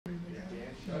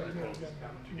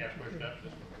got pushed up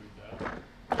just moved up.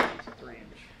 It's a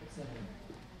 3-inch.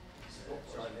 Oh,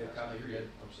 sorry, I made a copy. You're good.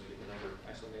 I'm just gonna get the number.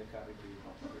 I still made a copy for you.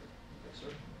 Yes, sir.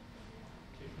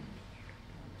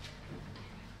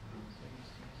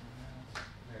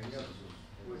 There you go.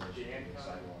 Was Jan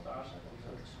sidewalk?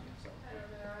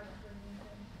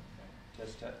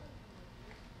 Test test.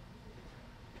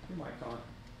 Your mic on?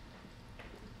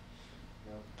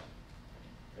 No.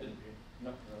 No.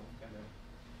 No.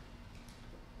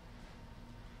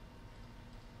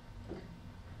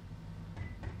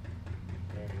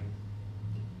 Okay.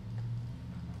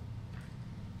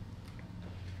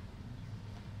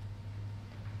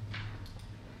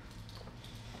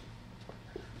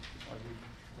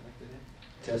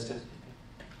 Test it.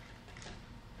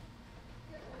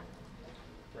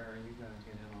 Where are you gonna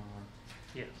get in on our?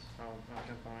 Yes, I'll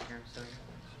jump on here and show you.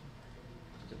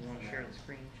 Didn't want to share the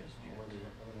screen just yet.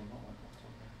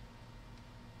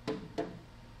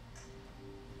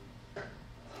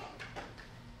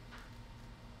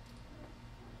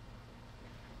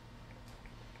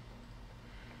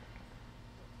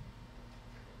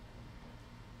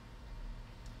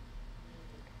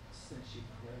 Since you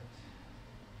clicked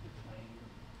the claim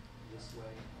this way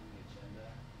on the agenda,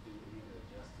 do we need to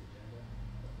adjust the agenda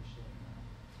officially?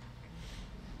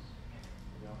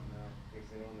 We don't know,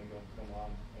 because they only don't come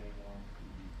on anymore.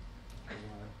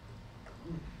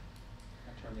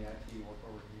 I turn the IT work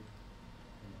over to you.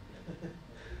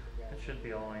 That should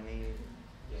be all I need.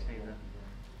 Just need that.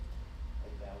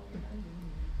 Like that one.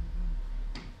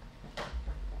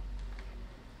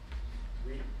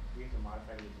 We can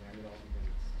modify the agenda though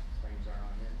because claims aren't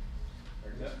on here,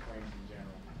 or just claims in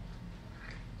general.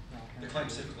 The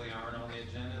claims typically aren't on the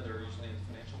agenda, they're usually in the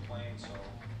financial claim, so,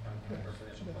 or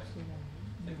financial claim.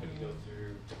 I think when you go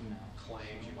through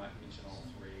claims, you might mention all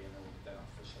three, and then we'll get that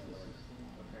officially.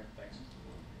 Okay, thanks.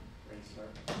 Ready to start?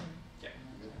 Yeah.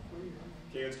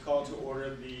 Okay, let's call to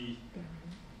order the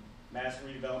Madison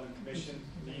Redevelopment Commission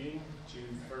meeting,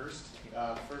 June 1st.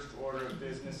 First order of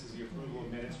business is the approval of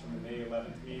minutes from the May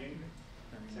 11th meeting.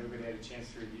 Has everybody had a chance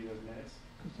to review those minutes?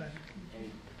 Any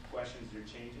questions or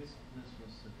changes?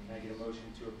 Can I get a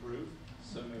motion to approve?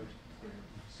 So moved.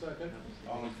 Second.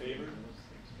 All in favor?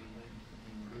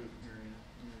 Approved.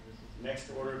 Next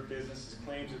order of business is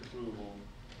claims approval.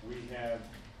 We have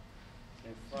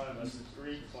in front of us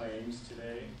 3 claims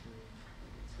today.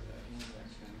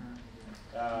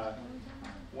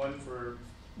 One for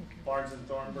Barnes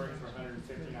Thornburg for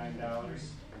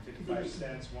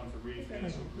 $159.55. One for Reedy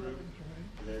Financial Group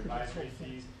for their advisory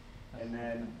fees, and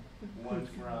then one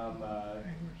from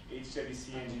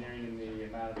HWC Engineering in the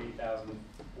amount of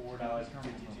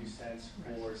 $8,004.52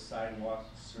 for sidewalk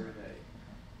survey.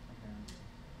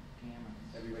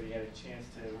 Everybody had a chance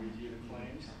to review the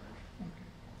claims.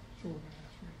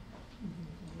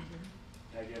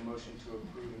 Can I get a motion to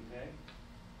approve and pay?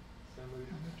 So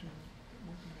moved.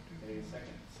 Any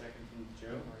second? Second from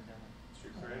Joe. Mr.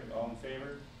 Craig, all in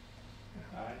favor?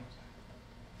 Aye.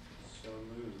 So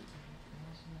moved.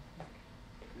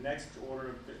 Next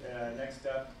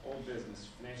up, old business,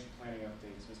 financial planning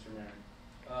updates, Mr. Mayor.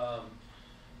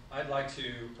 I'd like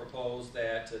to propose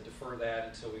that, defer that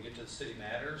until we get to the city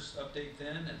matters update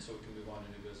then, and so we can move on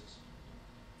to new business.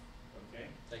 Okay.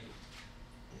 Thank you.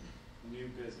 New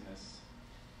business.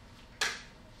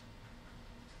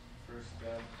 First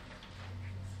up.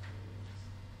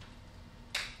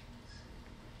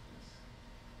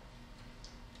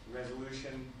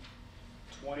 Resolution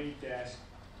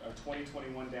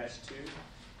 2021-2.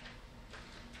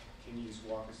 Can you just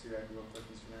walk us through that real quick,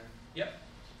 Mr. Mayor? Yep.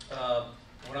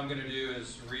 What I'm going to do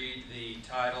is read the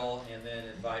title and then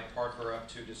invite Parker up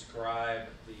to describe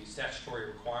the statutory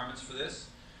requirements for this.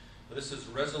 This is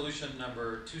resolution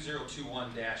number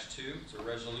 2021-2. It's a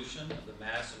resolution of the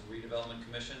Madison Redevelopment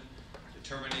Commission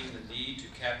determining the need to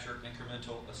capture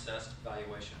incremental assessed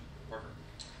valuation. Parker.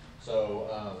 So,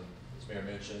 as Mayor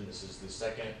mentioned, this is the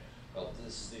second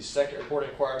reporting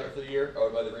requirement for the year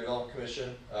by the Redevelopment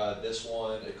Commission. This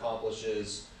one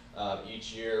accomplishes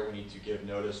each year we need to give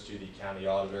notice to the county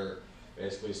auditor,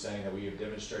 basically saying that we have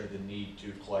demonstrated the need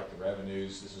to collect the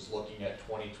revenues. This is looking at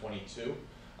 2022.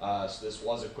 So this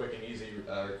was a quick and easy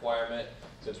requirement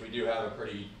since we do have a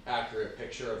pretty accurate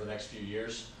picture of the next few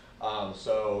years.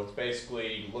 So it's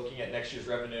basically looking at next year's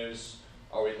revenues.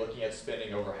 Are we looking at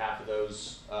spending over half of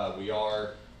those? We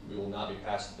are. We will not be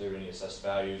passing through any assessed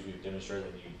values. We've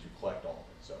demonstrated the need to collect all of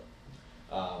it. So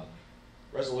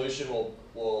resolution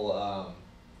will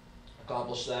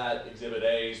accomplish that. Exhibit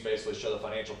A's basically show the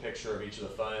financial picture of each of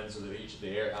the funds, of each of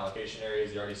the allocation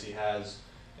areas the RDC has,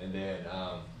 and then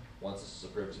Once this is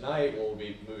approved tonight, we'll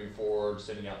be moving forward,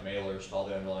 sending out mailers to all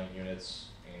the underlying units,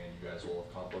 and you guys will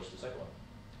accomplish the second one.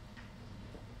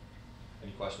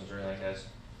 Any questions or anything, guys?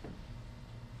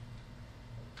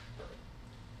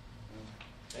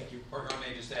 Thank you. Parker, I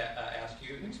may just ask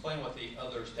you, explain what the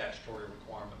other statutory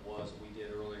requirement was that we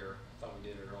did earlier. I thought we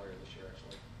did it earlier this year,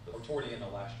 actually, or toward the end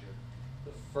of last year.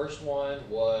 The first one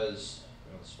was,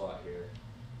 I'm on the spot here.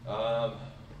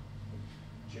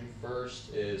 June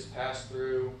 1st is pass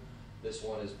through. This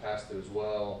one is pass through as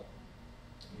well.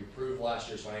 You approved last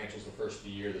year's financials the first of the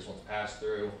year. This one's pass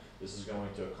through. This is going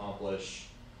to accomplish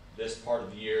this part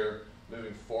of the year.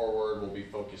 Moving forward, we'll be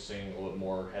focusing a little bit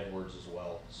more headwards as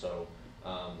well. So,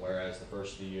 whereas the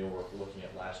first of the year we're looking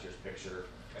at last year's picture,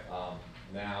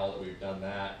 now that we've done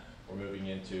that, we're moving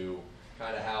into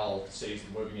kind of how the city's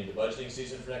moving into budgeting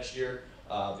season for next year.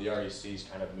 The REC is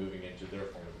kind of moving into their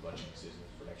form of the budgeting season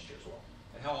for next year as well.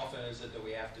 And how often is it that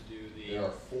we have to do the? There are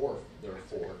four.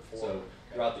 So Okay.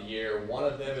 throughout the year, one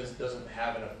of them doesn't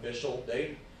have an official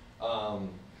date,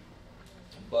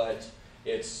 but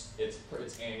it's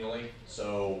annually.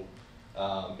 So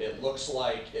it looks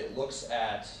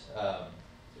at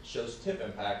it shows tip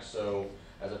impact. So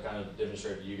as I've kind of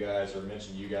demonstrated to you guys or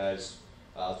mentioned to you guys,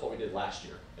 that's what we did last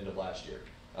year, end of last year.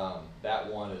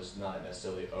 That one is not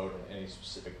necessarily owed on any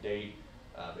specific date.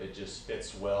 It just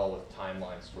fits well with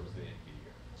timelines towards the end of the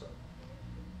year. So,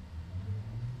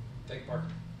 Thank you, Parker.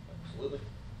 absolutely.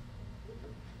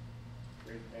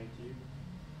 Great, thank you.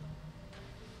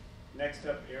 Next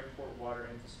up, airport water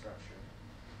infrastructure.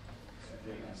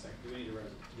 Do we need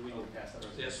to pass that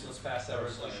resolution? Yes, let's pass that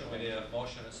resolution. We need a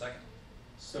motion and a second.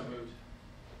 So moved.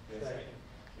 Yes, second.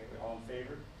 Okay, all in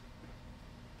favor?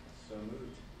 So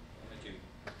moved. Thank you.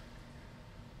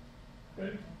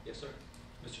 Good, Yes, sir.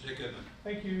 Mr. Dick Goodman.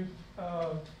 thank you.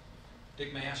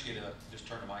 Dick, may I ask you to just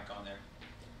turn the mic on there?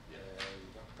 Yeah, there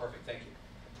you go. Perfect, thank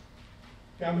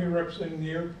you. I'm here representing the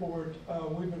airport.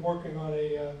 We've been working on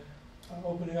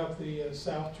opening up the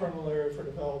south terminal area for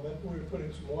development. We're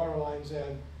putting some water lines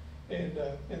in, and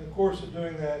in the course of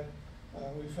doing that,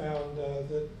 we found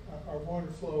that our water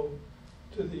flow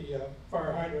to the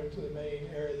fire hydrant to the main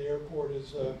area of the airport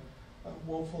is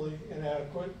woefully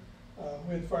inadequate.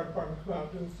 We had the fire department come out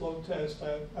and do a flow test.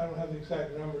 I don't have the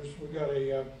exact numbers. We got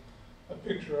a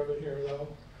picture of it here though,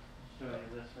 Show you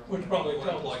this real which quick. probably You want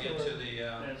to tells plug the into story. the,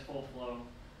 That's full flow.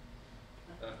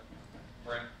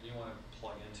 Brent, do you want to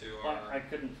plug into I our?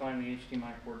 couldn't find the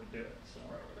HDMI cord to do it, so.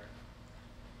 Right over there.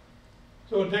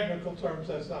 So in technical terms,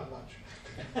 that's not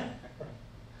much.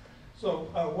 So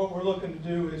what we're looking to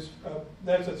do is,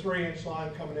 that's a 3-inch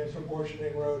line coming in from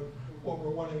Borschtang Road. What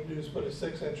we're wanting to do is put a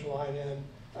 6-inch line in.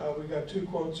 We got 2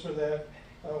 quotes for that.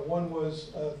 One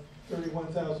was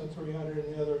 $31,300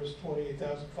 and the other is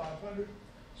 $28,500.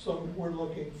 So we're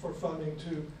looking for funding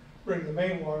to bring the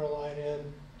main water line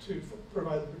in to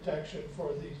provide the protection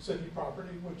for the city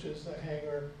property, which is the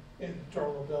hangar in the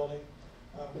terminal building.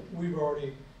 We've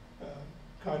already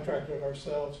contracted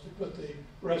ourselves to put the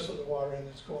rest of the water in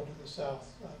that's going to the south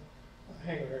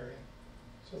hangar area.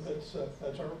 So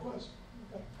that's our request.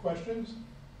 Questions?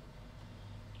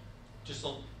 Just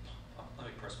let me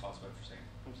press pause button for a second.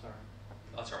 I'm sorry.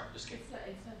 That's all right, just kidding. It's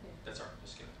okay. That's all right,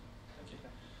 just kidding. Thank you.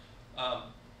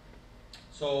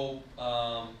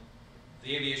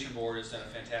 The Aviation Board has done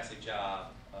a fantastic job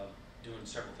of doing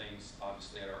several things,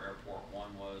 obviously, at our airport.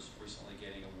 One was recently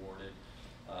getting awarded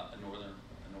a northern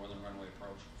runway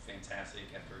approach. Fantastic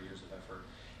after years of effort.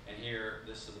 And here,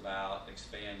 this is about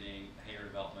expanding hangar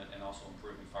development and also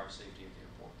improving fire safety at the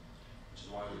airport, which is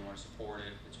why we want to support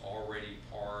it. It's already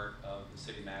part of the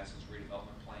City of Madison's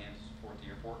redevelopment plan to support the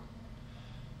airport.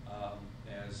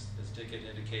 As Dick had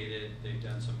indicated, they've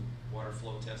done some water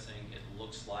flow testing. It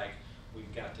looks like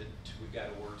we've got to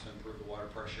work to improve the water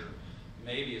pressure,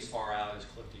 maybe as far out as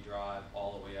Clifty Drive,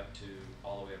 all the way up to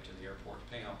the airport,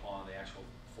 depending upon the actual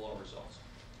flow results.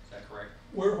 Is that correct?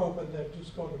 We're hoping that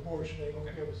just going to Borschtang will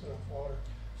give us enough water.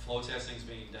 Flow testing's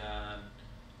being done.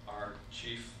 Our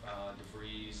chief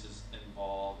DeVries is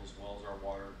involved, as well as our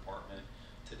water department.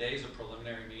 Today's a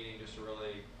preliminary meeting just to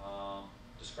really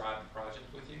describe the project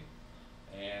with you,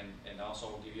 and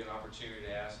also give you an opportunity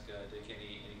to ask Dick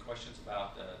any questions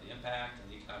about the impact and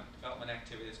the economic development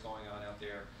activity that's going on out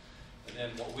there. And then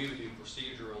what we would do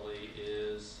procedurally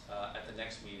is at the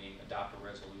next meeting adopt a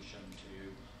resolution to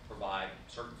provide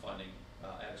certain funding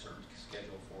at a certain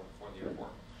schedule for the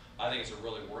airport. I think it's a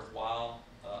really worthwhile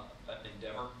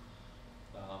endeavor.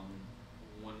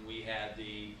 When we had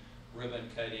the ribbon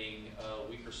cutting a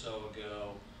week or so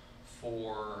ago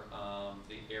for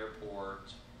the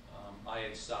airport, I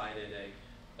had cited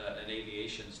an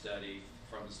aviation study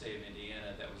from the state of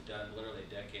Indiana that was done literally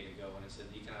a decade ago, and it said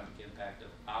the economic impact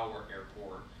of our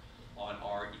airport on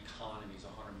our economy is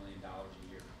 $100 million a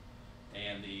year.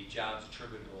 And the jobs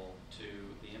attributable to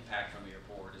the impact from the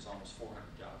airport is almost 400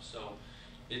 jobs. So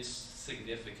it's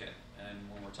significant. And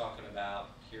when we're talking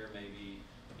about here maybe,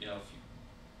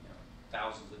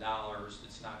 thousands of dollars,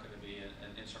 it's not going to be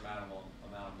an insurmountable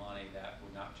amount of money that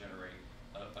would not generate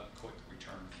a quick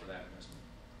return for that investment.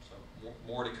 So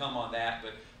more to come on that,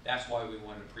 but that's why we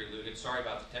wanted to prelude it. Sorry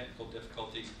about the technical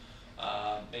difficulties.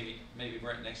 Maybe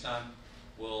Brent, next time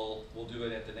we'll do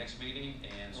it at the next meeting,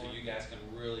 and so you guys can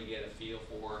really get a feel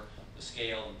for the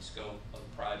scale and the scope of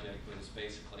the project. But it's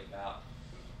basically about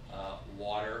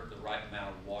water, the right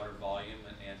amount of water volume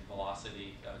and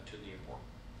velocity to the airport.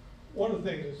 One of the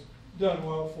things that's done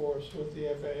well for us with the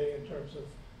FAA in terms of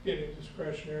getting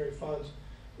discretionary funds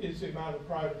is the amount of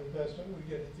private investment we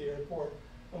get at the airport.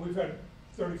 And we've had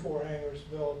 34 hangars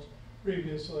built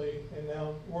previously, and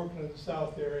now working in the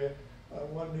south area,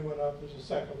 one new one up, there's a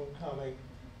second one coming.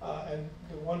 And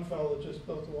the one fellow that just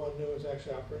built the one new is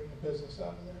actually operating a business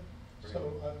out of there.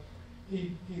 So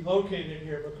he located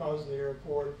here because of the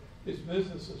airport. His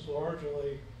business is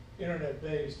largely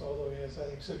internet-based, although he has, I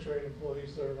think, 6 or 8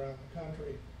 employees that are around the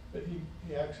country. But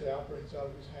he actually operates out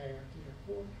of his hangar at the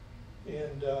airport.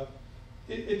 And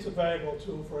it's a valuable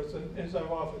tool for us. And as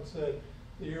I've often said,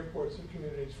 the airport's the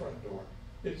community's front door.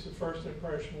 It's the first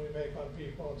impression we make on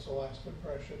people, and it's the last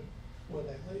impression when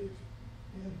they leave.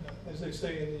 And as they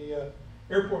say in the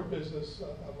airport business,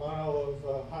 a mile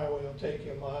of highway will take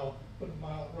you a mile, but a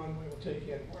mile of runway will take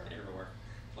you anywhere. Everywhere,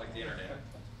 like the internet.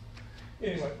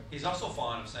 Anyway. He's also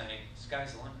fond of saying,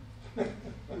 sky's the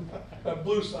limit.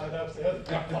 Blue side up the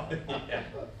other.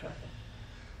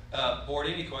 Yeah. Board,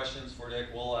 any questions for Dick?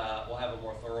 We'll have a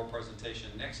more thorough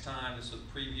presentation next time. This was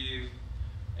a preview,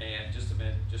 and just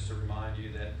to remind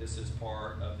you that this is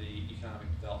part of the economic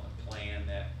development plan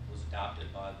that was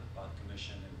adopted by the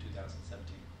commission in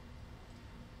 2017.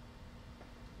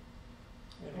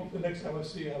 I hope the next time I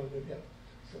see you, I will do it.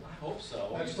 I hope so.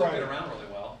 That's you still right. get around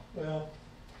really well. Well,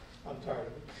 I'm tired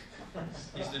of it.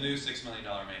 He's the new $6 million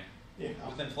man. Yeah.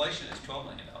 With inflation, it's $12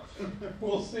 million.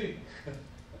 We'll see.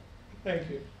 Thank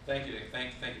you. Thank you, Dick.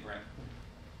 Thank you, Brent.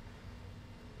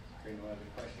 Anyone have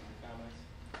any questions or comments?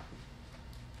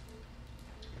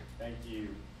 Thank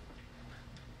you.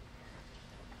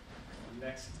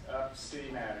 Next up,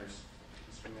 city matters.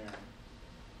 Mr. Mayor.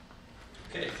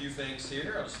 Okay, a few things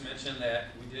here. I'll just mention that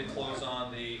we did close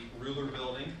on the Ruler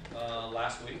building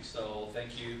last week, so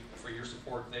thank you for your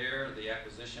support there. The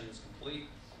acquisition is complete.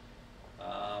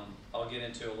 I'll get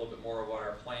into a little bit more of what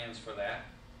our plans for that.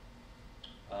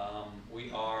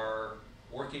 We are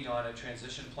working on a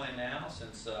transition plan now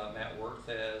since Matt Worth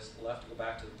has left to go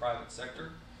back to the private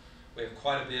sector. We have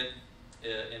quite a bit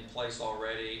in place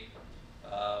already.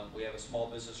 We have a small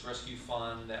business rescue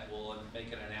fund that will make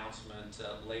an announcement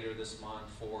later this month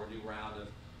for a new round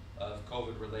of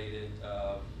COVID-related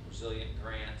resilient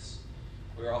grants.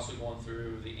 We're also going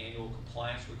through the annual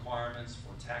compliance requirements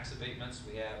for tax abatements.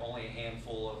 We have only a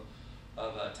handful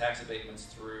of tax abatements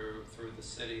through the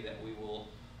city that we will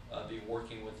be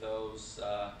working with those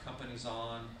companies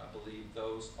on. I believe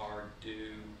those are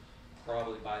due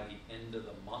probably by the end of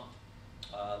the month.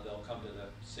 They'll come to the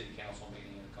city council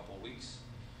meeting in a couple of weeks.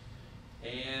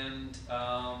 And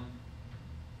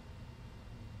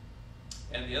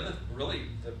the other, really,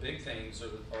 the big things are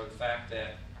the fact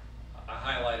that I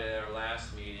highlighted at our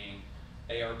last meeting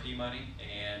ARP money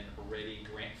and Reedy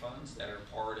grant funds that are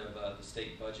part of the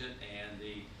state budget and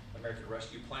the American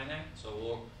Rescue Plan Act.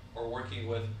 So we're working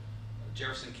with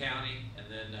Jefferson County, and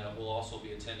then we'll also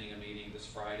be attending a meeting this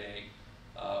Friday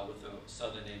with the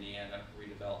Southern Indiana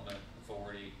Redevelopment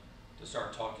Authority to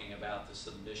start talking about the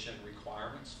submission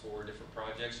requirements for different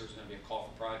projects. There's going to be a call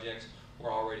for projects.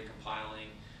 We're already compiling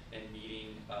and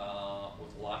meeting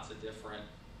with lots of different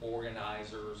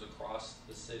organizers across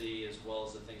the city, as well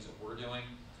as the things that we're doing.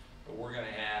 But we're going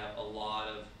to have a lot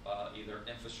of either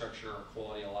infrastructure or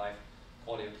quality of life,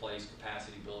 quality of place,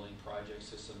 capacity building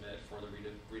projects to submit for the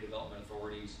redevelopment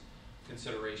authority's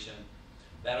consideration.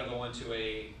 That'll go into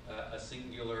a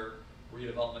singular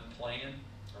redevelopment plan,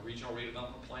 a regional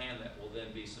redevelopment plan that will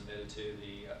then be submitted to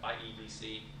the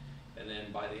IEDC, and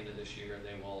then by the end of this year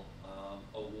they will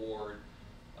award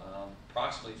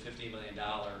approximately $50 million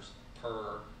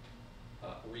per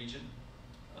region.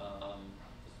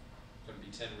 Going to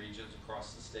be 10 regions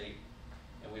across the state,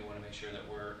 and we want to make sure that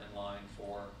we're in line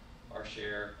for our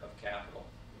share of capital.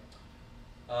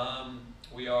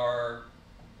 We are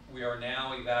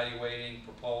now evaluating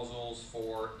proposals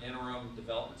for interim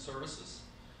development services.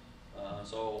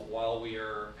 So while we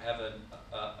are having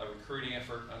a recruiting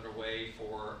effort underway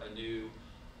for a new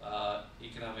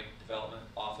economic development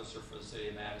officer for the city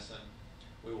of Madison,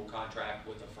 we will contract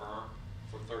with a firm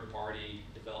for third-party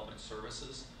development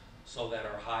services so that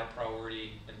our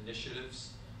high-priority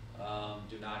initiatives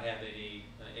do not have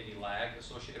any lag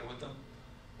associated with them.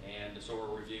 And so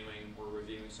we're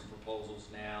reviewing some proposals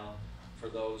now for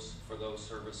those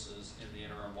services in the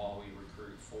interim while we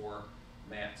recruit for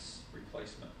Matt's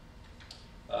replacement.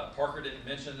 Parker didn't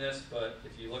mention this, but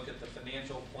if you look at the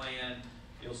financial plan,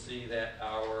 you'll see that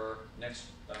our next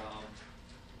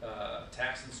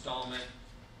tax installment,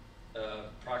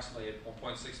 approximately at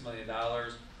 $1.6 million,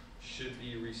 should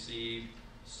be received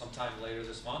sometime later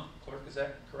this month. Clerk, is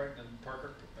that correct? And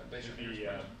Parker? Should be,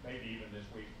 maybe even this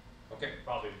week, Okay.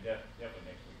 probably definitely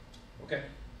next week. Okay.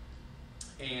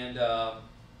 And,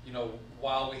 you know,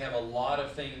 while we have a lot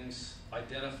of things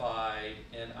identified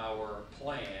in our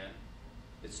plan,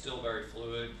 it's still very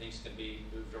fluid. Things can be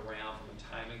moved around from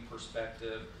a timing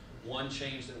perspective. One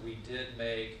change that we did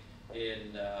make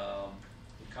in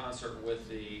concert with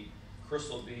the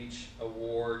Crystal Beach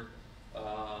Award,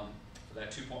 for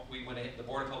that the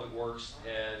Board of Public Works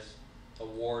has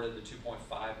awarded the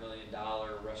 $2.5 million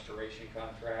restoration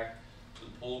contract to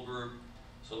the pool group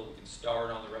so that we can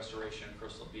start on the restoration of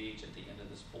Crystal Beach at the end of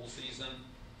this pool season.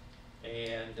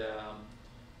 And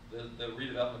the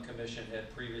Redevelopment Commission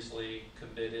had previously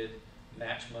committed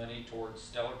match money towards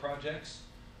stellar projects.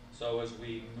 So as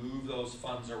we move those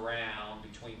funds around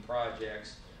between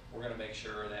projects, we're going to make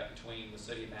sure that between the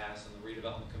City of Madison, the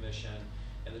Redevelopment Commission,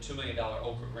 and the $2 million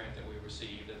Okra grant that we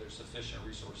received, that there's sufficient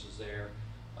resources there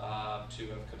to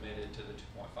have committed to the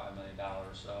 $2.5 million.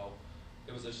 So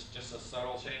it was just a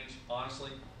subtle change,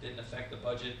 honestly. Didn't affect the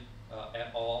budget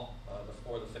at all,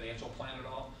 or the financial plan at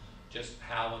all. Just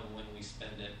how and when we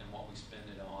spend it and what we spend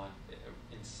it on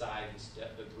inside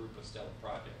the group of stellar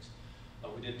projects.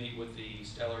 We did meet with the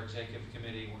Stellar Executive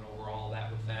Committee, went over all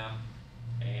that with them,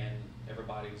 and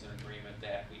everybody was in agreement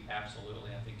that we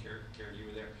absolutely, I think Karen, you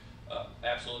were there,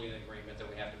 absolutely in agreement that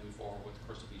we have to move forward with the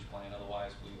Crystal Beach plan,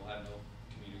 otherwise we will have no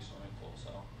community swimming pool. So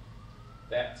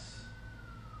that's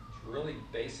really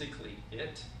basically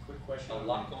it. Quick question. A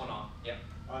lot going on. Yep.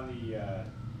 On the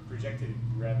projected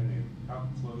revenue, how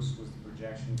close was the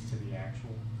projection to the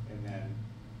actual? And then,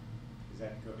 does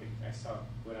that go, I saw it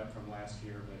went up from last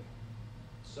year, but.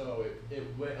 So it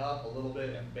went up a little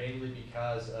bit, mainly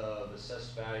because of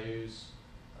assessed values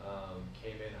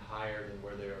came in higher than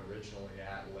where they were originally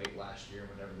at late last year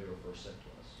whenever they were first sent to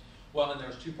us. Well, and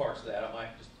there's two parts to that. I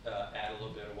might just add a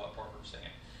little bit of what Parker was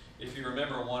saying. If you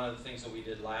remember, one of the things that we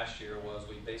did last year was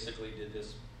we basically did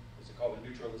this, is it called a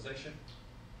neutralization?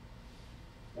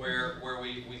 Where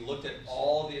we looked at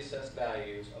all the assessed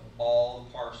values of all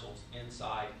the parcels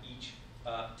inside each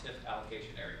TIF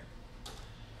allocation area.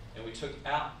 And we took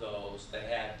out those that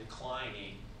had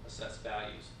declining assessed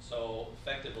values. So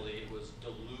effectively it was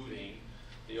diluting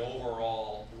the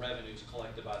overall revenues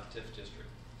collected by the TIF district.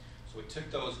 So we took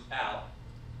those out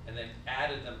and then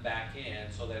added them back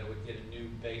in so that it would get a new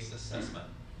base assessment.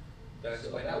 Did I So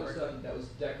explain that was correctly? done, that was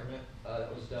decrement,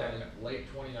 that was done Decrement. late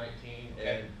 2019.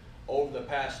 Okay. And over the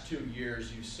past 2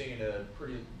 years, you've seen a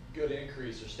pretty good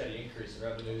increase or steady increase in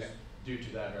revenues Okay. due to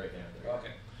that very thing there.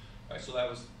 Okay, all right, so that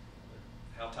was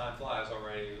how time flies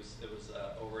already. It was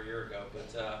over a year ago,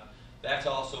 but that's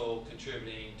also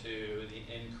contributing to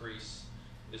the increase,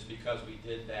 is because we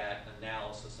did that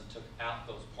analysis and took out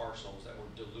those parcels that were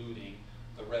diluting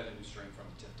the revenue stream from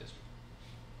the TIF district.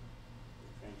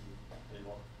 Thank you.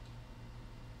 Anymore.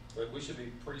 But we should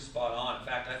be pretty spot on. In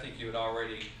fact, I think you had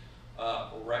already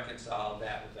reconciled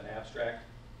that with an abstract.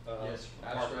 Yes,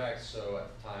 abstracts, so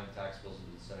at the time, tax bills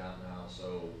have been sent out now,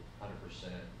 so 100%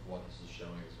 of what this is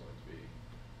showing is going to be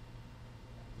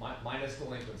minus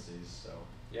delinquencies, so.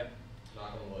 Yep.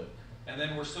 Knock on wood. And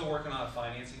then we're still working on a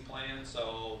financing plan,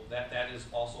 so that is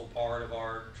also part of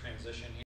our transition here.